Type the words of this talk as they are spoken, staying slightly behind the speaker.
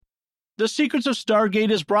The Secrets of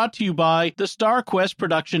Stargate is brought to you by the StarQuest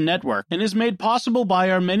Production Network and is made possible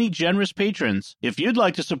by our many generous patrons. If you'd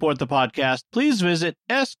like to support the podcast, please visit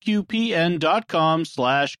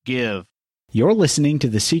sqpn.com/give. You're listening to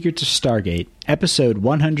The Secrets of Stargate, episode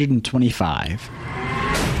 125.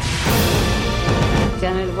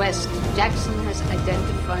 Janet West, Jackson has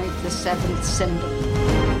identified the seventh symbol.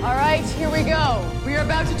 All right, here we go. We are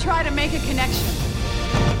about to try to make a connection.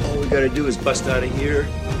 All we gotta do is bust out of here,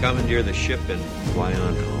 commandeer the ship, and fly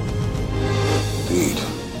on home. Indeed.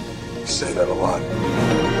 You say that a lot.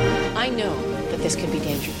 I know that this could be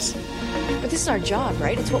dangerous. But this is our job,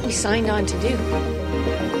 right? It's what we signed on to do.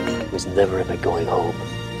 It was never about going home.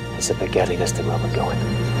 It's about getting us to where we're going.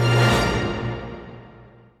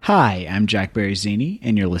 Hi, I'm Jack Berryzini,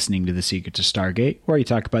 and you're listening to The Secrets of Stargate, where we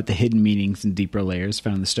talk about the hidden meanings and deeper layers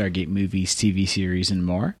found in the Stargate movies, TV series, and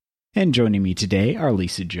more. And joining me today are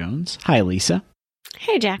Lisa Jones. Hi, Lisa.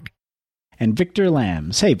 Hey, Jack. And Victor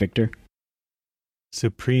Lambs. Hey, Victor.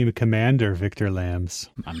 Supreme Commander Victor Lambs.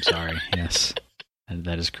 I'm sorry. Yes,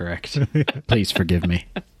 that is correct. Please forgive me.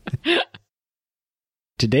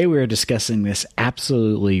 Today we are discussing this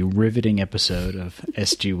absolutely riveting episode of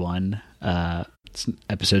SG-1, it's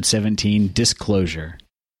episode 17, Disclosure.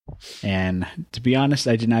 And to be honest,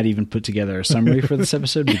 I did not even put together a summary for this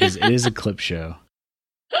episode because it is a clip show.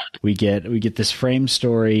 We get this frame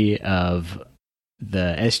story of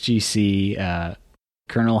the SGC,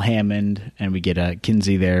 Colonel Hammond, and we get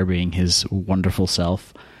Kinsey there being his wonderful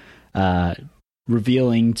self,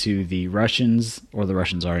 revealing to the Russians, or the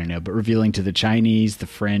Russians already know, but revealing to the Chinese, the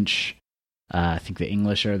French, I think the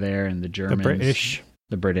English are there, and the Germans.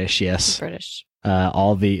 The British, yes. The British.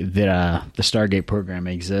 All the Stargate program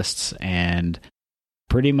exists, and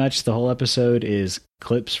pretty much the whole episode is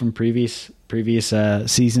clips from previous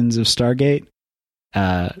seasons of Stargate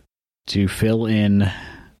to fill in,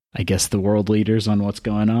 I guess, the world leaders on what's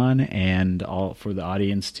going on, and all for the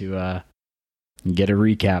audience to get a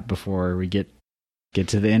recap before we get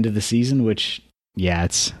to the end of the season. Which, yeah,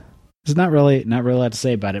 it's not really a lot to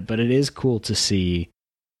say about it, but it is cool to see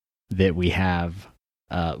that we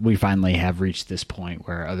finally have reached this point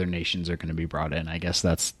where other nations are going to be brought in. I guess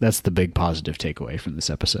that's the big positive takeaway from this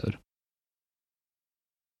episode.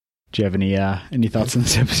 Do you have any thoughts on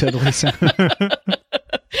this episode, Lisa?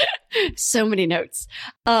 So many notes.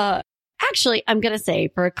 Actually, I'm gonna say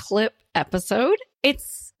for a clip episode,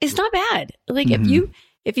 it's not bad. Like if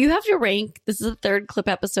you have to rank, this is the third clip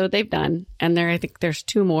episode they've done, and I think there's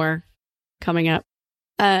two more coming up.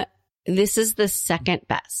 This is the second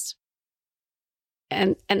best.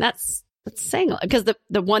 And that's saying, because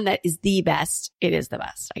the one that is the best, it is the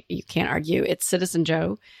best. You can't argue. It's Citizen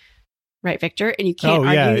Joe, right, Victor? And you can't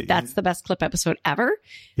argue that's the best clip episode ever.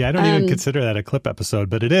 Yeah, I don't even consider that a clip episode,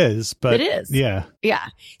 but it is. But it is. Yeah. Yeah.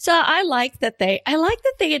 So I like that they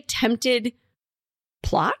attempted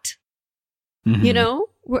plot. Mm-hmm. You know,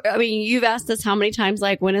 I mean, you've asked us how many times,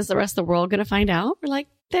 like, when is the rest of the world going to find out? We're like,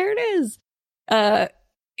 there it is.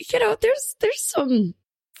 You know, there's some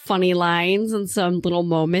funny lines and some little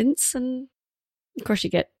moments, and of course you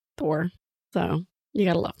get Thor, so you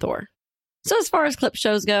gotta love Thor. So as far as clip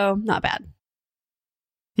shows go, not bad.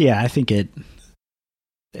 Yeah, I think they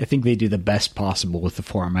do the best possible with the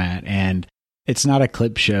format, and it's not a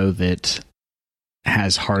clip show that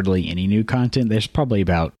has hardly any new content. There's probably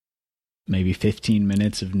about maybe 15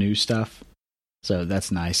 minutes of new stuff, so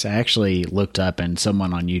that's nice. I actually looked up, and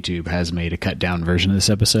someone on YouTube has made a cut down version of this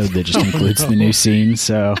episode that just includes the new scenes.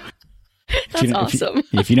 So that's awesome.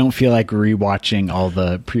 If you don't feel like rewatching all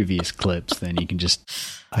the previous clips, then you can just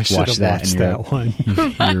watch that,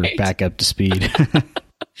 and you're back up to speed.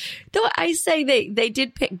 Though I say they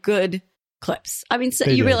did pick good clips. I mean, so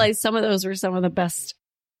you realize some of those were some of the best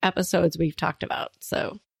episodes we've talked about.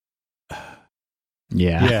 So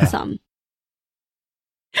yeah. Some.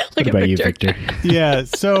 What about you, Victor? Yeah,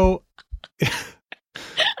 so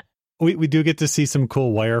we do get to see some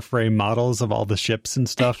cool wireframe models of all the ships and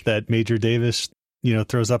stuff that Major Davis,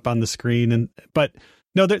 throws up on the screen. But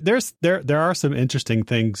no, there are some interesting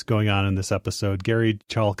things going on in this episode. Gary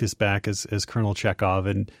Chalk is back as Colonel Chekhov,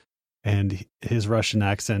 and his Russian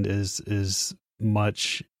accent is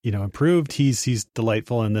much improved. He's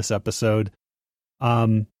delightful in this episode.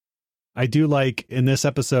 I do like in this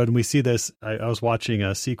episode, and we see this, I was watching a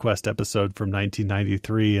Sequest episode from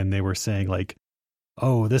 1993, and they were saying, like,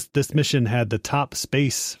 oh, this mission had the top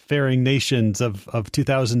space-faring nations of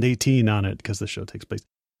 2018 on it, because the show takes place.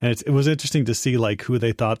 And it was interesting to see, like, who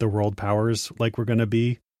they thought the world powers, like, were going to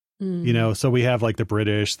be. So we have, like, the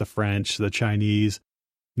British, the French, the Chinese.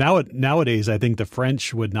 nowadays, I think the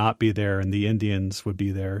French would not be there and the Indians would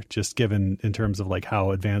be there, just given in terms of like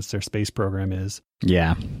how advanced their space program is.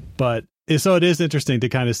 Yeah. But so it is interesting to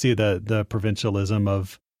kind of see the provincialism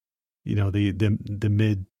of, the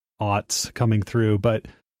mid aughts coming through. But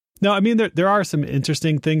no, I mean, there are some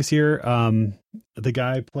interesting things here. The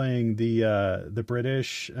guy playing the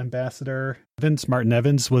British ambassador, Martin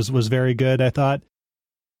Evans, was very good, I thought.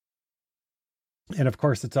 And of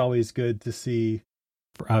course, it's always good to see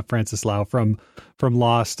Francis Lau from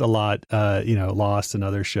Lost a lot, Lost and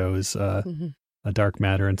other shows, A Dark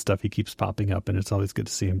Matter and stuff. He keeps popping up, and it's always good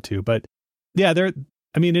to see him too. But yeah,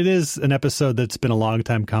 it is an episode that's been a long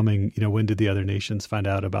time coming. When did the other nations find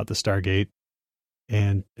out about the Stargate?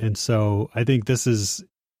 And so I think this is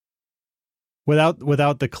without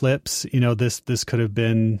the clips, this could have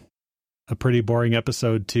been a pretty boring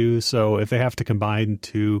episode too. So if they have to combine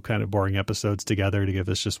two kind of boring episodes together to give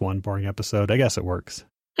us just one boring episode, I guess it works.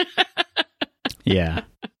 Yeah.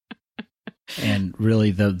 And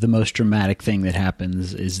really the most dramatic thing that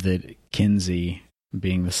happens is that Kinsey,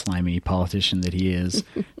 being the slimy politician that he is,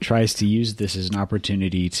 tries to use this as an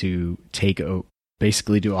opportunity to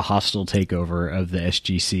basically do a hostile takeover of the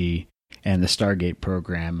SGC and the Stargate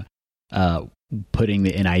program, putting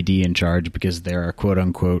the NID in charge because they're a quote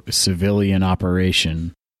unquote civilian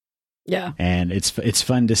operation. Yeah. And it's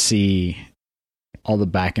fun to see all the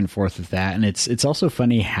back and forth with that. And it's also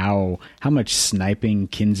funny how much sniping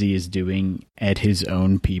Kinsey is doing at his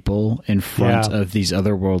own people in front of these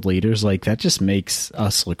other world leaders. Like, that just makes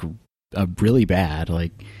us look really bad.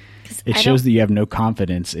 Like, it shows that you have no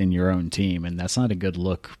confidence in your own team. And that's not a good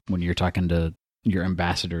look when you're talking to your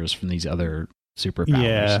ambassadors from these other superpowers.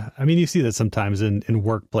 Yeah. I mean, you see that sometimes in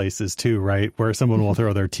workplaces too, right? Where someone will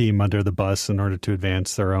throw their team under the bus in order to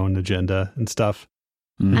advance their own agenda and stuff.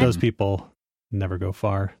 And those people never go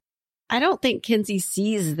far. I don't think Kinsey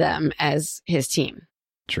sees them as his team.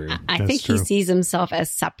 True. I think he sees himself as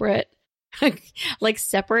separate, like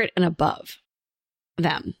separate and above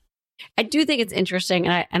them. I do think it's interesting,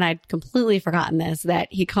 and I'd completely forgotten this, that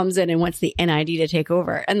he comes in and wants the NID to take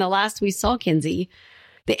over. And the last we saw Kinsey,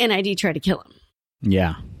 the NID tried to kill him.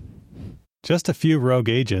 Yeah. Just a few rogue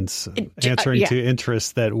agents answering to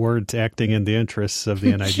interests that weren't acting in the interests of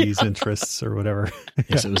the NID's interests or whatever.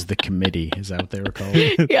 Yes, it was the committee. Is that what they were called?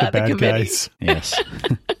 Yeah, the bad guys. Yes.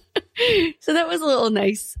 So that was a little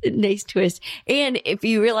nice twist. And if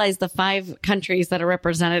you realize, the 5 countries that are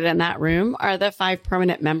represented in that room are the 5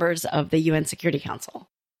 permanent members of the UN Security Council.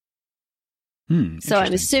 So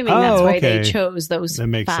I'm assuming that's why they chose those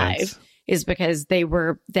 5. Sense. Is because they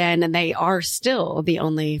were then, and they are still, the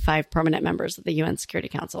only 5 permanent members of the UN Security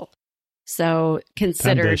Council. So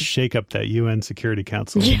considered time to shake up that UN Security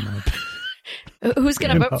Council. Yeah. Who's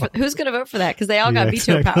going to vote for that? Because they all got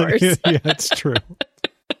veto powers. Yeah, that's true.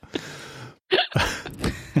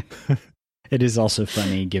 It is also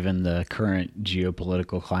funny, given the current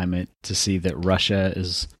geopolitical climate, to see that Russia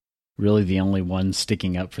is really the only one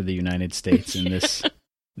sticking up for the United States in this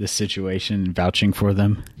situation, vouching for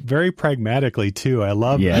them. Very pragmatically too. I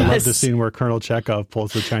love the scene where Colonel Chekhov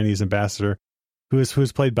pulls the Chinese ambassador,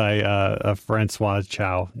 who's played by Francois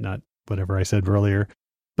Chow, not whatever I said earlier.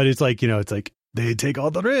 But it's like, it's like they take all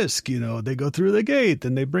the risk, they go through the gate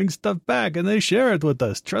and they bring stuff back and they share it with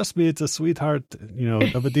us. Trust me, it's a sweetheart,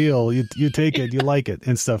 of a deal. You take it, you like it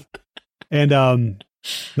and stuff. And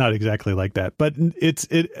not exactly like that, but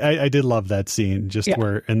I did love that scene, just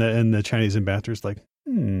where and the Chinese ambassador's like,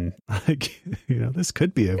 this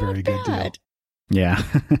could be a very good deal. Yeah.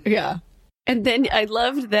 Yeah. And then I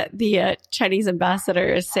loved that the Chinese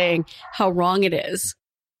ambassador is saying how wrong it is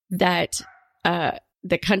that the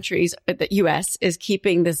U.S. is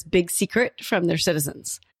keeping this big secret from their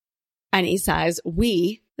citizens. And he says,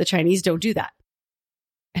 we, the Chinese, don't do that.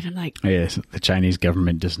 And I'm like, yes, the Chinese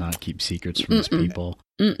government does not keep secrets from its people.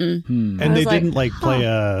 And they didn't play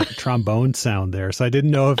a trombone sound there. So I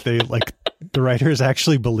didn't know if they the writers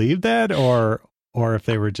actually believed that or if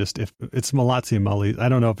they were just, if it's Malazi and Mully. I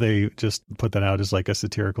don't know if they just put that out as like a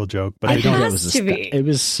satirical joke, but it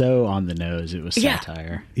was so on the nose. It was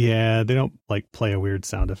satire. Yeah. They don't play a weird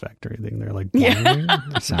sound effect or anything. They're like,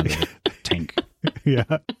 it sounded like a tank. Yeah.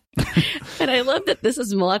 And I love that this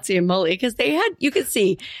is Malazi and Mully, because you could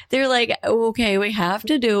see they're like, okay, we have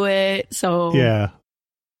to do it. So yeah,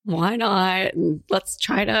 why not? And let's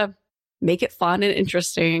try to make it fun and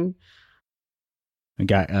interesting. We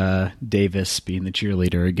got Davis being the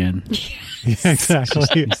cheerleader again. Yes. Yeah,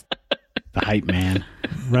 exactly. The hype man.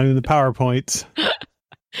 Running the PowerPoints.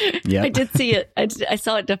 Yeah. I did see it. I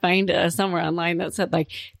saw it defined somewhere online that said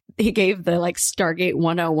he gave the Stargate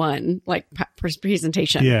 101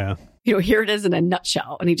 presentation. Yeah. here it is in a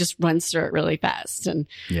nutshell. And he just runs through it really fast. And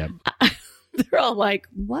they're all like,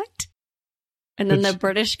 what? And then the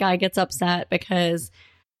British guy gets upset because,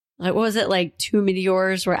 like, what was it? Like 2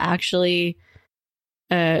 meteors were actually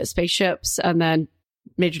spaceships. And then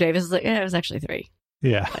Major Davis is like, yeah, it was actually 3.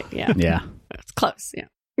 Yeah. Like, yeah. Yeah. It's close. Yeah.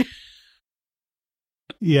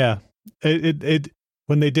 Yeah. It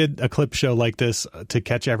when they did a clip show like this to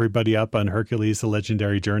catch everybody up on Hercules: The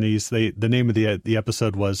Legendary Journeys, the name of the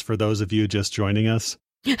episode was "For Those of You Just Joining Us,"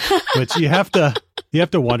 which you have to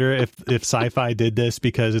wonder if Sci-Fi did this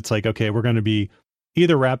because it's like, okay, we're going to be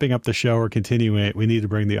either wrapping up the show or continuing it. We need to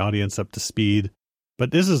bring the audience up to speed.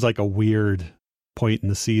 But this is like a weird point in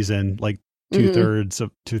the season, like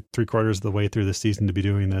 2/3 to 3/4 of the way through the season to be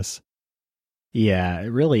doing this. Yeah, it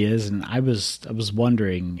really is. And I was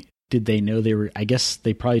wondering, did they know they were, I guess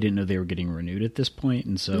they probably didn't know they were getting renewed at this point.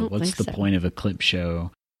 And so what's the point of a clip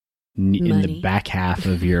show in the back half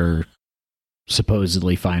of your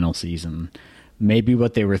supposedly final season? Maybe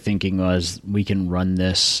what they were thinking was, we can run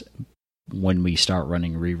this when we start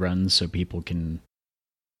running reruns so people can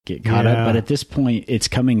get caught up. But at this point, it's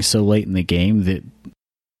coming so late in the game that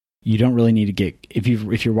you don't really need to get, if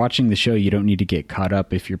you're watching the show, you don't need to get caught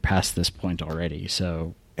up if you're past this point already.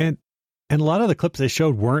 So and a lot of the clips they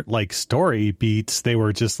showed weren't like story beats; they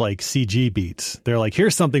were just like CG beats. They're like,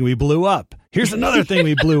 here's something we blew up. Here's another thing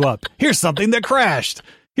we blew up. Here's something that crashed.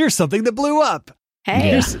 Here's something that blew up.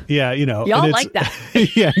 Hey, you know, y'all like that?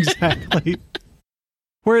 Yeah, exactly.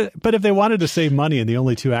 But if they wanted to save money and the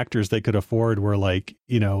only 2 actors they could afford were like,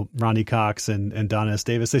 you know, Ronnie Cox and Donna S.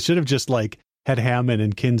 Davis, they should have just like had Hammond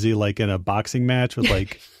and Kinsey like in a boxing match with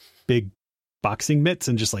like big boxing mitts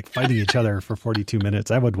and just like fighting each other for 42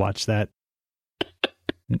 minutes. I would watch that.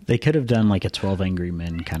 They could have done like a 12 Angry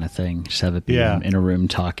Men kind of thing. Just have it be in a room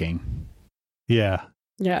talking. Yeah.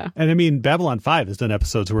 Yeah. And I mean, Babylon 5 has done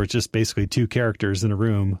episodes where it's just basically 2 characters in a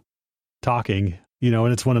room talking, you know,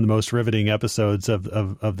 and it's one of the most riveting episodes of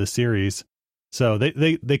the series. So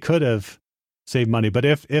they could have saved money. But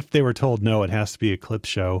if they were told, no, it has to be a clip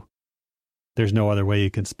show, there's no other way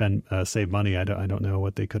you can save money. I don't know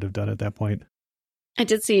what they could have done at that point. I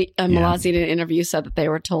did see Malizzi in an interview said that they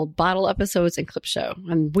were told bottle episodes and clip show.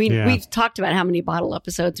 And we've talked about how many bottle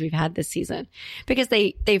episodes we've had this season because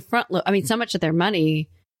they front load. I mean, so much of their money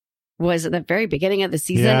was at the very beginning of the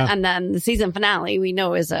season. Yeah. And then the season finale we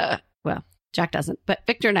know is Jack doesn't, but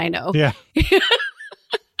Victor and I know. Yeah.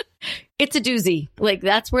 It's a doozy. Like,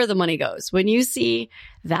 that's where the money goes. When you see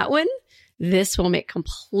that one, this will make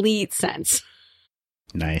complete sense.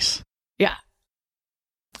 Nice. Yeah.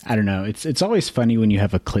 I don't know. It's always funny when you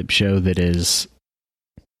have a clip show that is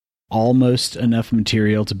almost enough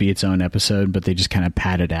material to be its own episode, but they just kind of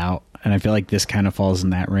pad it out. And I feel like this kind of falls in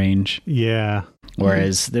that range. Yeah.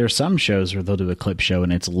 Whereas there are some shows where they'll do a clip show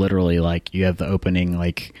and it's literally like you have the opening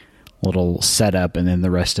like little setup and then the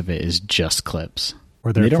rest of it is just clips.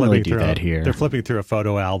 Or they don't really do that here. They're flipping through a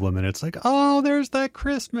photo album and it's like, oh, there's that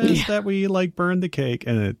Christmas that we like burned the cake.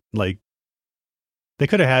 And it like, they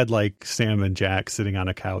could have had like Sam and Jack sitting on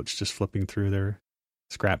a couch just flipping through their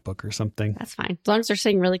scrapbook or something. That's fine. As long as they're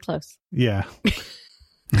sitting really close. Yeah.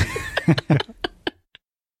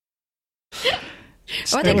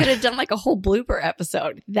 Or they could have done like a whole blooper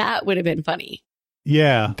episode. That would have been funny.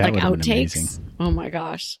 Yeah. Like outtakes. Oh my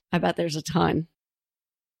gosh. I bet there's a ton.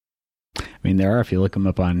 I mean, there are if you look them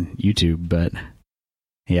up on YouTube, but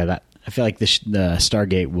yeah, I feel like the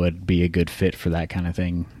Stargate would be a good fit for that kind of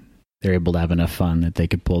thing. They're able to have enough fun that they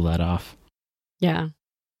could pull that off. Yeah.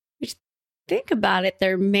 Just think about it.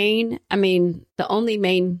 The only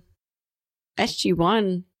main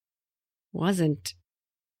SG-1 wasn't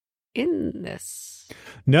in this.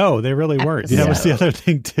 No, they really weren't. episode. That was the other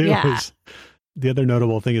thing too. Yeah. The other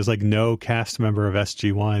notable thing is like no cast member of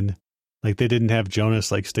SG-1. Like they didn't have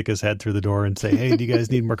Jonas like stick his head through the door and say, "Hey, do you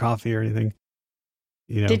guys need more coffee or anything?"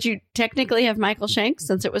 You know. Did you technically have Michael Shanks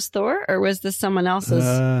since it was Thor, or was this someone else's?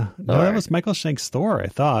 No, that was Michael Shanks' Thor, I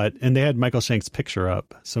thought, and they had Michael Shanks' picture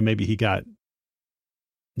up, so maybe he got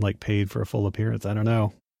like paid for a full appearance. I don't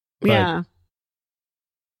know. But, yeah.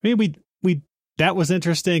 I mean, we that was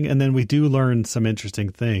interesting, and then we do learn some interesting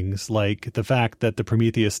things, like the fact that the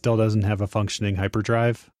Prometheus still doesn't have a functioning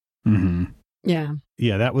hyperdrive. Mm-hmm. Yeah.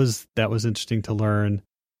 Yeah, that was interesting to learn.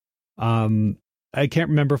 I can't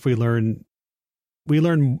remember if we learned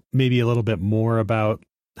maybe a little bit more about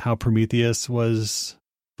how Prometheus was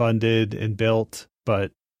funded and built,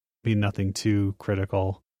 but nothing too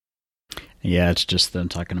critical. Yeah, it's just them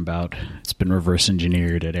talking about it's been reverse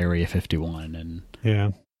engineered at Area 51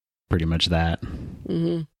 and pretty much that.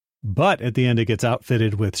 Mm-hmm. But at the end, it gets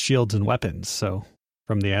outfitted with shields and weapons. So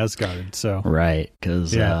from the Asgard. So right,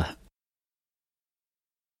 because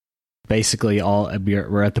basically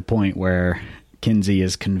we're at the point where Kinsey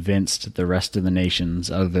has convinced the rest of the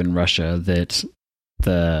nations other than Russia that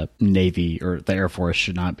the Navy or the Air Force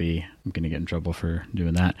should not be, I'm going to get in trouble for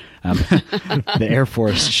doing that. The Air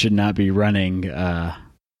Force should not be running the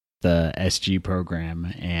SG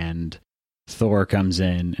program, and Thor comes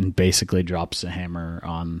in and basically drops a hammer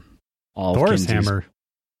on all Thor's of Kinsey's hammer.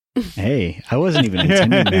 Hey, I wasn't even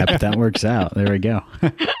intending that, but that works out. There we go.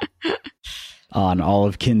 On all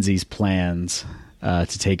of Kinsey's plans to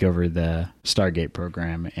take over the Stargate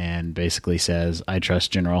program, and basically says, I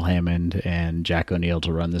trust General Hammond and Jack O'Neill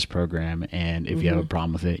to run this program, and if you have a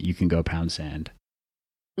problem with it, you can go pound sand.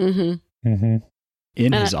 Mm-hmm. Mm-hmm.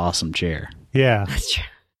 In his awesome chair. Yeah. That's true.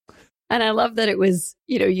 And I love that it was,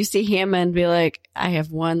 you see Hammond be like, I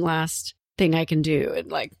have one last thing I can do.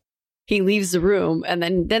 And like, he leaves the room, and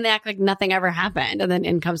then they act like nothing ever happened. And then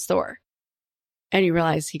in comes Thor. And you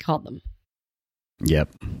realize he called them. Yep.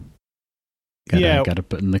 Gotta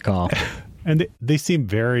put in the call. And they seem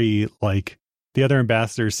very, like, the other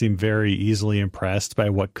ambassadors seem very easily impressed by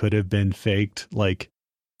what could have been faked, like,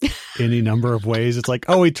 any number of ways. It's like,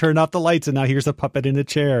 oh, he turned off the lights and now here's a puppet in a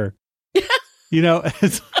chair.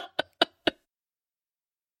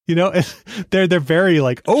 They're very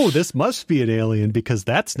like, oh, this must be an alien because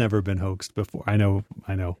that's never been hoaxed before. I know,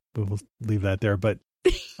 but we'll leave that there. But,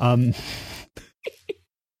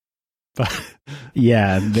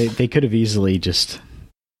 yeah, they could have easily just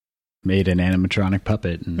made an animatronic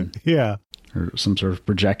puppet and or some sort of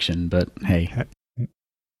projection. But hey,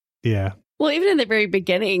 yeah. Well, even in the very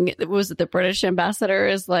beginning, was it the British ambassador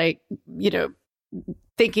is like,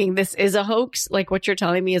 thinking this is a hoax, like what you're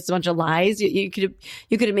telling me is a bunch of lies. You could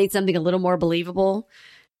have made something a little more believable,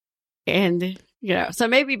 and so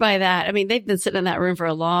maybe by that, I mean, they've been sitting in that room for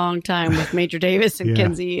a long time with Major Davis and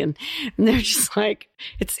Kinsey, and they're just like,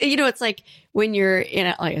 it's like when you're in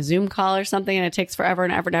a Zoom call or something, and it takes forever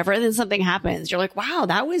and ever and ever, and then something happens. You're like, wow,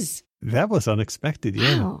 that was unexpected.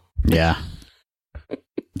 Wow. Yeah.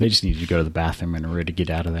 They just need to go to the bathroom and are ready to get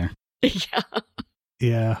out of there.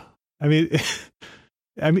 Yeah. I mean, if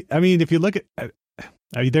you look at,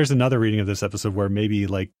 there's another reading of this episode where maybe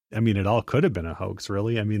it all could have been a hoax,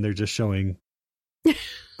 really. I mean, they're just showing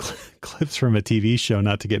clips from a TV show,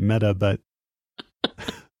 not to get meta, but.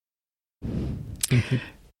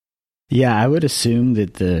 Yeah, I would assume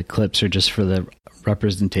that the clips are just for the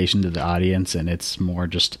representation to the audience, and it's more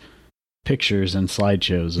just pictures and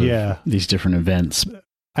slideshows of these different events.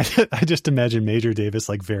 I just imagine Major Davis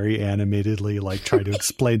very animatedly try to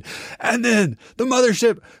explain, and then the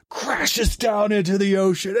mothership crashes down into the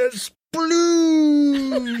ocean and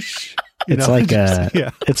sploosh. It's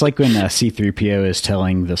like when C-3PO is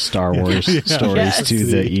telling the Star Wars stories to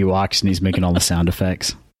the Ewoks, and he's making all the sound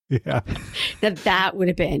effects. Yeah, that would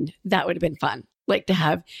have been fun. Like to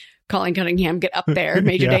have Colin Cunningham get up there,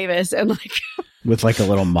 Major Davis, and with a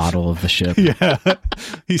little model of the ship. Yeah.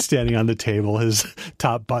 He's standing on the table, his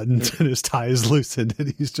top buttons and his tie is loosened,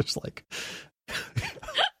 and he's just like.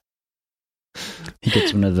 He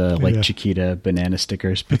gets one of the Chiquita banana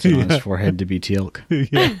stickers, puts it on his forehead to be Teal'c.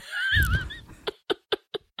 Yeah.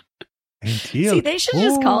 And Teal'c. See, they should have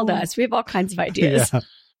just called us. We have all kinds of ideas. Yeah.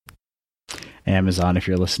 Amazon, if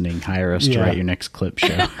you're listening, hire us to write your next clip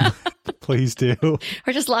show. Please do.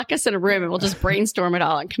 Or just lock us in a room and we'll just brainstorm it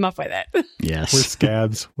all and come up with it. Yes. We're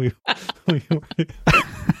scabs. We'll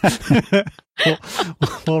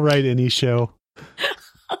write any show.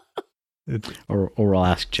 Or we'll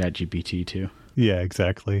ask ChatGPT too. Yeah,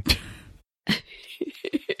 exactly.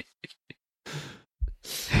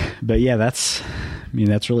 But yeah, that's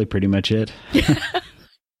really pretty much it.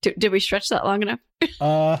 Did we stretch that long enough?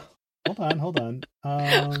 Hold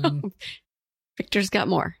on. Victor's got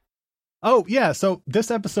more. Oh, yeah. So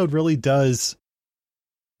this episode really does.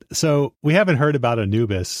 So we haven't heard about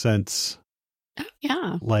Anubis since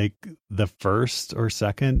the first or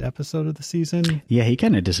second episode of the season. Yeah, he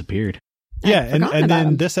kind of disappeared. Yeah, and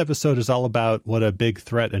then this episode is all about what a big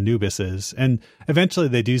threat Anubis is. And eventually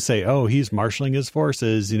they do say, oh, he's marshaling his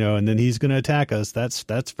forces, and then he's going to attack us.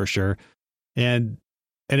 That's for sure. And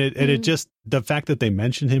it just, the fact that they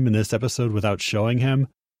mention him in this episode without showing him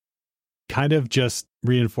kind of just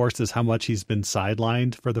reinforces how much he's been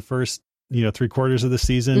sidelined for the first, 3/4 of the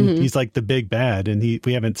season. Mm-hmm. He's like the big bad, and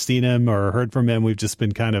we haven't seen him or heard from him. We've just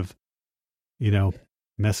been kind of,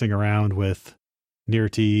 messing around with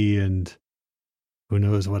Nirti and who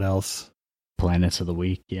knows what else. Planets of the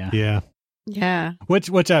Week. Yeah. Yeah. Yeah. Which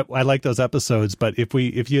I like those episodes, but if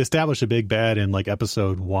you establish a big bad in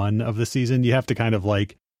episode 1 of the season, you have to kind of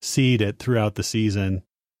seed it throughout the season.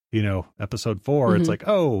 Episode 4, it's like,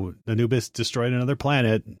 oh, Anubis destroyed another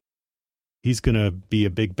planet. he's going to be a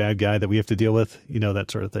big bad guy that we have to deal with,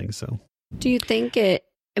 that sort of thing. So Do you think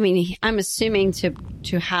I'm assuming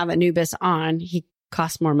to have Anubis on, he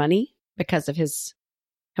costs more money because of his,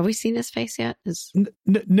 have we seen his face yet?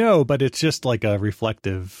 No, but it's just like a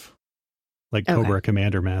reflective, like Cobra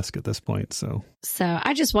Commander mask at this point. So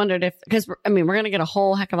I just wondered because we're going to get a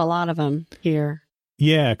whole heck of a lot of them here.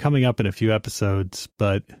 Yeah, coming up in a few episodes,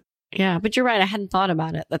 but yeah, but you're right. I hadn't thought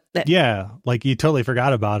about it. Yeah, like you totally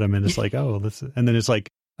forgot about him, and it's like, oh, and then it's like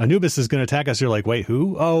Anubis is going to attack us. You're like, wait,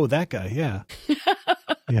 who? Oh, that guy. Yeah,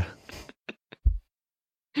 yeah.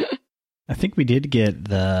 I think we did get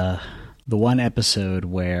the one episode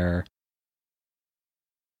where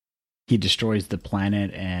he destroys the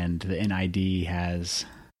planet and the NID has.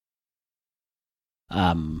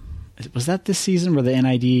 Was that this season where the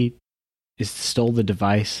NID stole the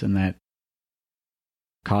device and that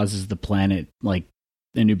causes the planet, like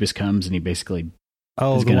Anubis comes and he basically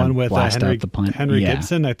the one with Henry Yeah.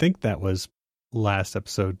 Gibson? I think that was last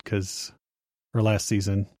episode or last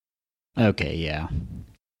season. Okay, yeah.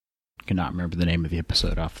 Cannot remember the name of the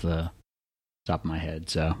episode off the top of my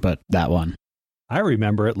head, but that one. I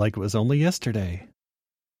remember it like it was only yesterday.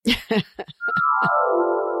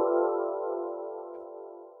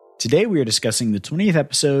 Today we are discussing the 20th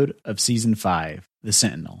episode of Season 5, The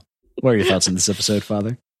Sentinel. What are your thoughts on this episode,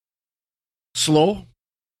 Father? Slow.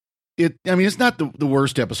 It's not the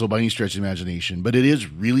worst episode by any stretch of the imagination, but it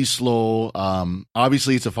is really slow.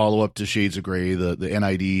 Obviously, it's a follow-up to Shades of Grey, the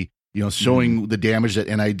NID, showing the damage that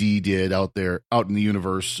NID did out in the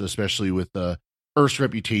universe, especially with Earth's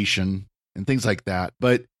reputation and things like that.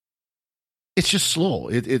 But it's just slow.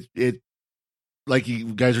 It like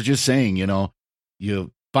you guys are just saying,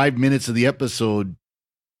 5 minutes of the episode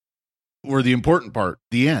were the important part,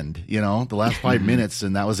 the end, the last 5 minutes,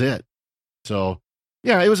 and that was it. So,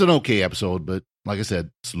 yeah, it was an okay episode, but like I said,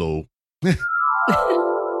 slow.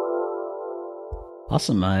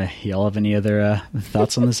 Awesome. Y'all have any other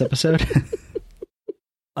thoughts on this episode?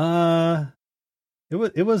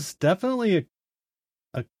 It was definitely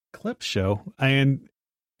a clip show, and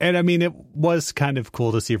it was kind of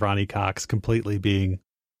cool to see Ronnie Cox completely being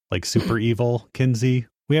like super evil Kinsey.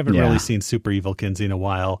 We haven't really seen super evil Kinsey in a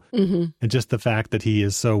while. Mm-hmm. And just the fact that he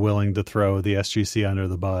is so willing to throw the SGC under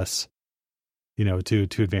the bus, to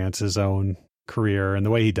advance his own career, and the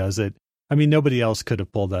way he does it. Nobody else could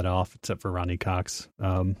have pulled that off except for Ronnie Cox.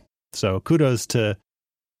 So kudos to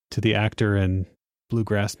the actor and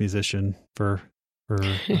bluegrass musician for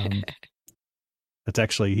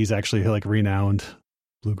he's actually like renowned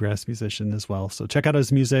bluegrass musician as well. So check out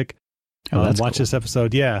his music. Watch cool. This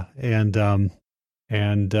episode. Yeah.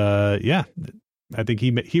 I think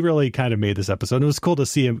he really kind of made this episode. And it was cool to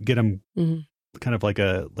see him get him kind of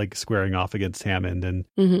like squaring off against Hammond. And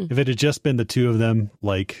if it had just been the two of them,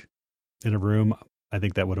 like in a room, I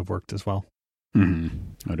think that would have worked as well.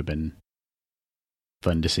 Mm-hmm. Would have been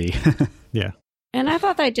fun to see. Yeah. And I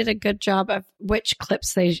thought they did a good job of which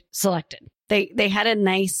clips they selected. They had a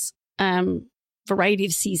nice variety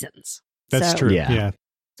of seasons. That's true. Yeah.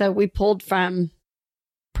 So we pulled from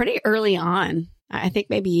pretty early on. I think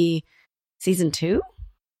maybe season 2.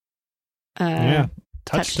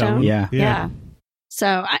 Touchstone. Yeah.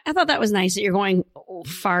 So I thought that was nice that you're going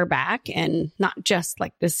far back and not just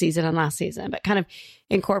like this season and last season, but kind of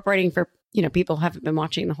incorporating for, people who haven't been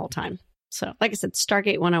watching the whole time. So like I said,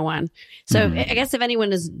 Stargate 101. So I guess if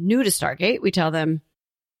anyone is new to Stargate, we tell them,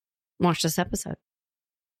 watch this episode.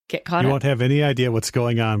 Get caught up. You won't have any idea what's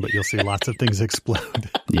going on, but you'll see lots of things explode.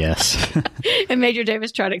 Yes. And Major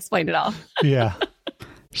Davis tried to explain it all. Yeah.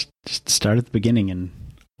 Just start at the beginning and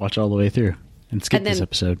watch all the way through and skip this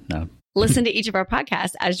episode. No. Listen to each of our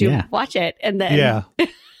podcasts as you watch it, and then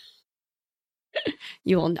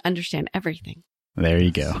you will understand everything. There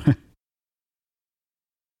you go.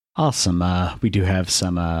 Awesome. We do have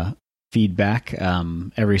some feedback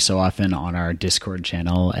every so often on our Discord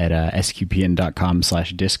channel at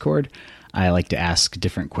sqpn.com/Discord. I like to ask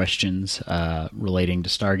different questions relating to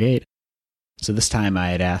Stargate. So this time I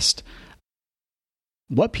had asked,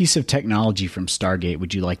 what piece of technology from Stargate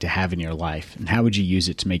would you like to have in your life, and how would you use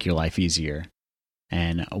it to make your life easier?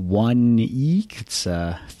 And 1eek, it's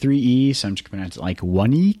 3E, so I'm just going to pronounce it like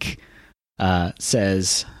 1eek,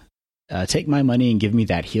 says, take my money and give me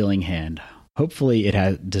that healing hand. Hopefully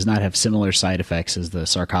it does not have similar side effects as the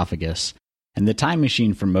sarcophagus. And the time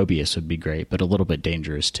machine from Mobius would be great, but a little bit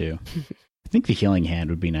dangerous too. I think the healing hand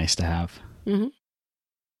would be nice to have. Mm-hmm.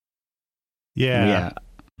 Yeah.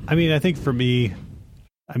 I think for me,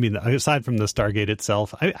 aside from the Stargate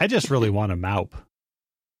itself, I just really want a Maup.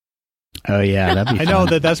 Oh, yeah, that'd be fun. I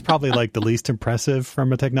know that's probably like the least impressive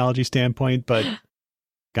from a technology standpoint, but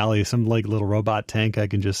golly, some like little robot tank I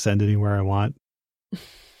can just send anywhere I want.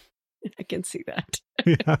 I can see that.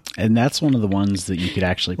 Yeah. And that's one of the ones that you could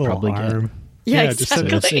actually Little probably arm. get. Yeah, just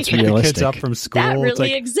exactly. It's pick the realistic. kids up from school. That It's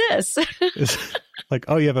really like, exists. it's like,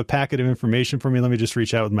 oh, you have a packet of information for me. Let me just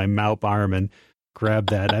reach out with my Maup arm and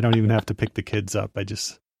grab that. I don't even have to pick the kids up. I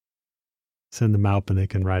just send them out and they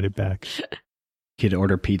can ride it back. You could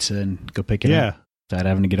order pizza and go pick it up without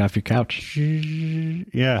having to get off your couch.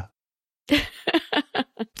 Yeah.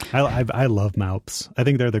 I love Maups. I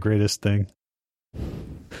think they're the greatest thing. Do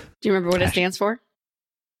you remember what it stands for?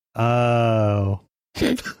 Oh.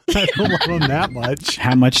 I don't love them that much.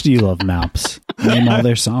 How much do you love Maups? Name all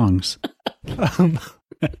their songs.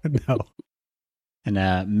 No. And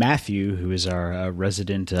Matthew, who is our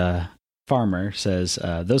resident farmer, says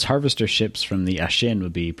those harvester ships from the Ashin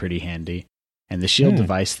would be pretty handy. And the shield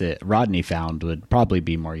device that Rodney found would probably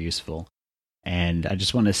be more useful. And I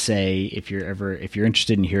just want to say, if you're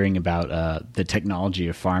interested in hearing about the technology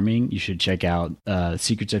of farming, you should check out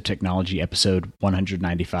Secrets of Technology episode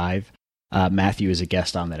 195. Matthew is a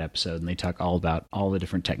guest on that episode, and they talk all about all the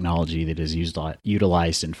different technology that is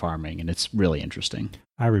utilized in farming, and it's really interesting.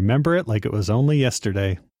 I remember it like it was only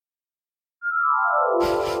yesterday.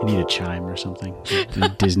 You need a chime or something.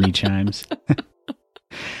 Disney chimes.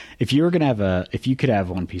 If you could have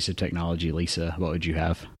one piece of technology, Lisa, what would you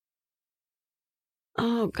have?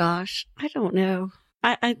 Oh gosh, I don't know.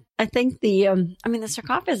 I think the the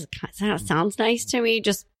sarcophagus kind of sounds nice to me,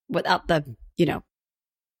 just without the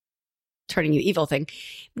turning you evil thing,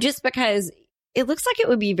 just because it looks like it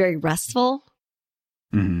would be very restful.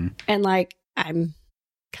 Mm-hmm. And like, I'm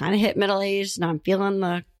kind of hit middle aged and I'm feeling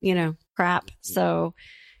the crap, so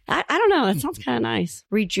I don't know, that sounds kind of nice,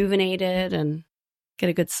 rejuvenated and get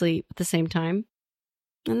a good sleep at the same time.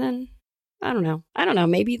 And then I don't know,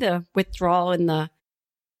 maybe the withdrawal and the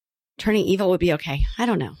turning evil would be okay. I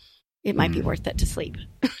don't know, it might be worth it to sleep.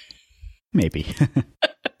 Maybe.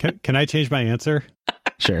 Can I change my answer?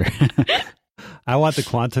 Sure. I want the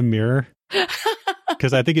quantum mirror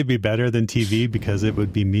because I think it'd be better than TV because it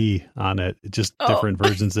would be me on it. Just different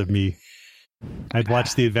versions of me. I'd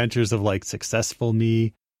watch the adventures of like successful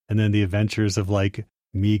me, and then the adventures of like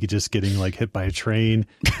me just getting like hit by a train,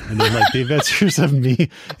 and then like the adventures of me.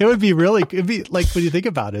 It'd be like, when you think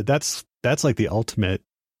about it, that's like the ultimate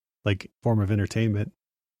like form of entertainment.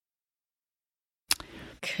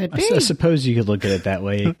 Could be. I suppose you could look at it that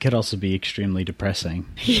way. It could also be extremely depressing.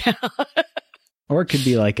 Yeah. Or it could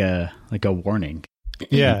be like a warning.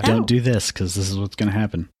 Yeah. Don't do this because this is what's going to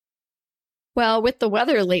happen. Well, with the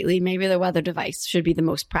weather lately, maybe the weather device should be the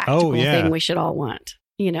most practical thing we should all want,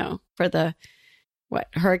 for the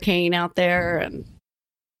hurricane out there. And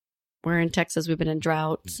we're in Texas, we've been in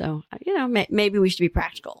drought. So, maybe we should be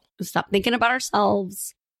practical and stop thinking about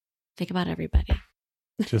ourselves. Think about everybody.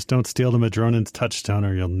 Just don't steal the Madronan's touchstone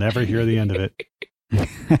or you'll never hear the end of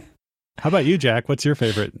it. How about you, Jack? What's your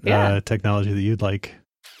favorite technology that you'd like?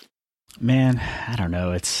 Man, I don't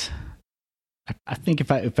know. I think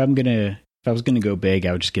if I was gonna go big,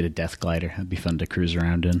 I would just get a death glider. It'd be fun to cruise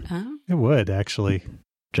around in. Oh. It would, actually.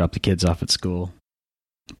 Drop the kids off at school.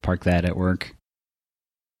 Park that at work.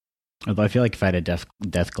 Although I feel like if I had a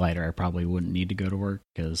death glider, I probably wouldn't need to go to work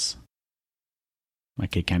because I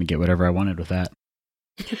could kind of get whatever I wanted with that.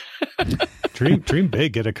 Dream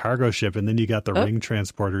big, get a cargo ship, and then you got the ring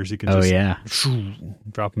transporters. You can just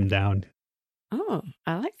drop them down. Oh,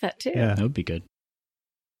 I like that too. Yeah, that would be good.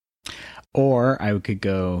 Or I could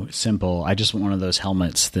go simple. I just want one of those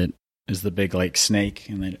helmets that is the big like snake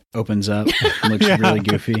and then it opens up and looks really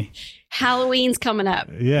goofy. Halloween's coming up.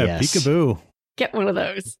 Yeah, yes. Peekaboo. Get one of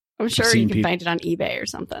those. I'm sure you can find it on eBay or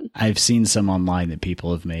something. I've seen some online that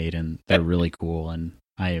people have made and they're really cool, and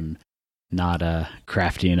I am not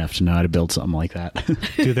crafty enough to know how to build something like that.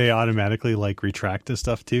 Do they automatically like retract this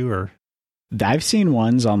stuff too, or? I've seen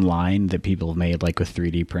ones online that people have made like with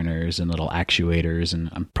 3D printers and little actuators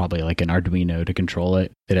and probably like an Arduino to control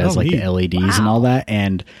it. It has like the LEDs and all that,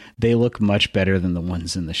 and they look much better than the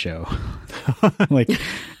ones in the show. Like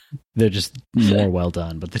they're just more well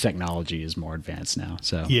done, but the technology is more advanced now.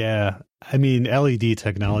 So yeah, I mean LED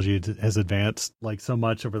technology has advanced like so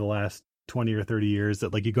much over the last 20 or 30 years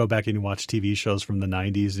that like you go back and you watch TV shows from the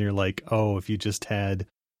 90s and you're like, oh, if you just had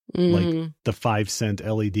like the 5-cent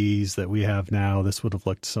LEDs that we have now, this would have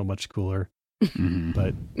looked so much cooler.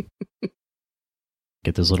 But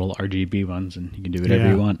get those little RGB ones and you can do whatever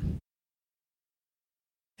you want.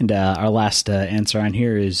 And our last answer on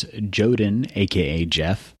here is Joden, aka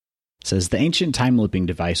Jeff, says the ancient time looping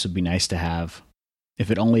device would be nice to have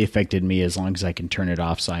if it only affected me as long as I can turn it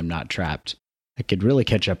off so I'm not trapped. I could really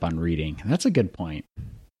catch up on reading. That's a good point. I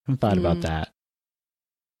haven't thought about that.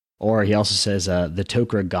 Or he also says the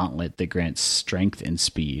Tok'ra gauntlet that grants strength and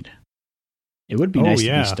speed. It would be nice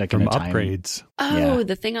to be stuck in a time. Upgrades. Oh,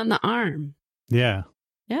 the thing on the arm. Yeah.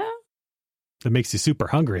 Yeah. That makes you super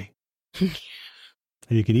hungry. And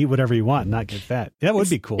you can eat whatever you want and not get fat. That would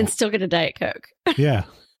be cool. And still get a Diet Coke. Yeah.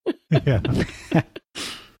 Yeah.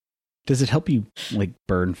 Does it help you like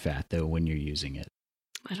burn fat though when you're using it?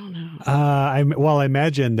 I don't know. I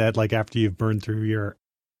imagine that like after you've burned through your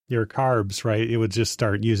carbs, right, it would just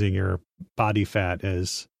start using your body fat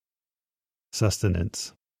as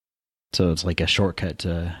sustenance. So it's like a shortcut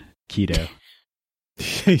to keto.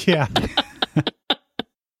 Yeah.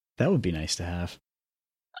 That would be nice to have.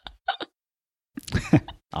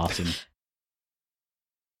 Awesome.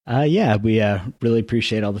 Yeah, we really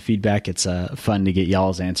appreciate all the feedback. It's fun to get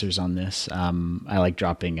y'all's answers on this. I like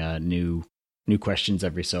dropping new questions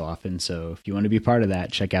every so often. So if you want to be part of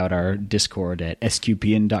that, check out our Discord at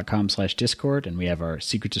sqpn.com/Discord, and we have our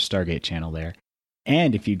Secrets of Stargate channel there.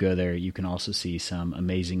 And if you go there, you can also see some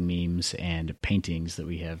amazing memes and paintings that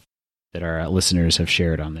we have that our listeners have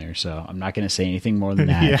shared on there. So I'm not going to say anything more than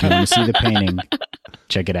that. If you want to see the painting,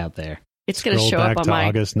 check it out there. It's going to show up on my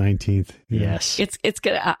August 19th. Yeah. Yes. It's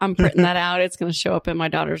going to, I'm printing that out. It's going to show up in my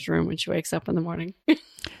daughter's room when she wakes up in the morning.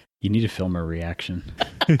 You need to film her reaction.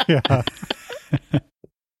 Yeah.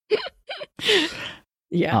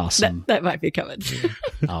 Yeah. Awesome. That might be coming.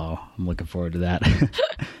 Oh, I'm looking forward to that.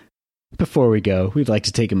 Before we go, we'd like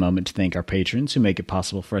to take a moment to thank our patrons who make it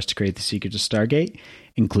possible for us to create the Secrets of Stargate,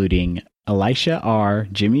 including Elisha R.,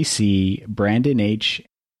 Jimmy C., Brandon H.,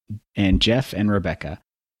 and Jeff and Rebecca.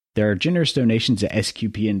 Their generous donations at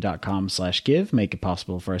sqpn.com/give make it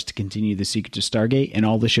possible for us to continue the Secrets of Stargate and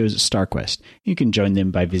all the shows at StarQuest. You can join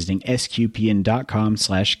them by visiting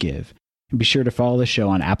sqpn.com/give. And be sure to follow the show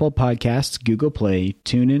on Apple Podcasts, Google Play,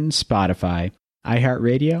 TuneIn, Spotify,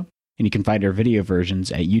 iHeartRadio, and you can find our video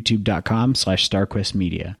versions at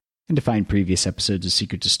youtube.com/StarQuestMedia. And to find previous episodes of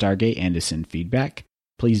Secrets of Stargate and to send feedback,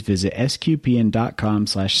 please visit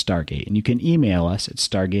sqpn.com/Stargate. And you can email us at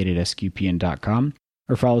stargate@sqpn.com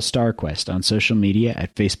or follow StarQuest on social media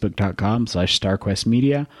at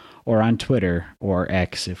facebook.com/StarQuestMedia or on Twitter or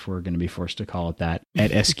X, if we're going to be forced to call it that,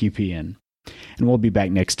 at SQPN. And we'll be back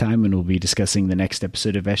next time when we'll be discussing the next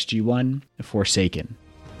episode of SG-1, Forsaken.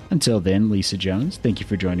 Until then, Lisa Jones, thank you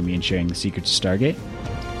for joining me and sharing the Secrets of Stargate.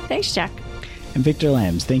 Thanks, Jack. And Victor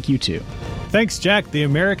Lambs, thank you too. Thanks, Jack. The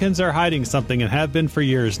Americans are hiding something and have been for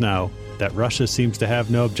years now. That Russia seems to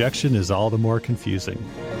have no objection is all the more confusing.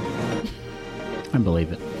 I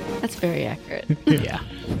believe it. That's very accurate. Yeah.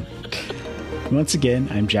 Once again,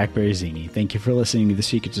 I'm Jack Barazzini. Thank you for listening to the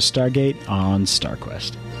Secrets of Stargate on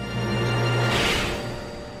StarQuest.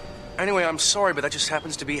 Anyway, I'm sorry, but that just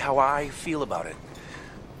happens to be how I feel about it.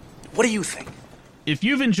 What do you think? If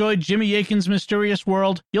you've enjoyed Jimmy Akin's Mysterious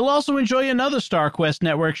World, you'll also enjoy another StarQuest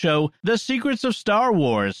Network show, The Secrets of Star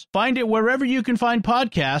Wars. Find it wherever you can find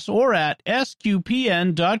podcasts or at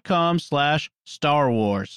sqpn.com/Star Wars.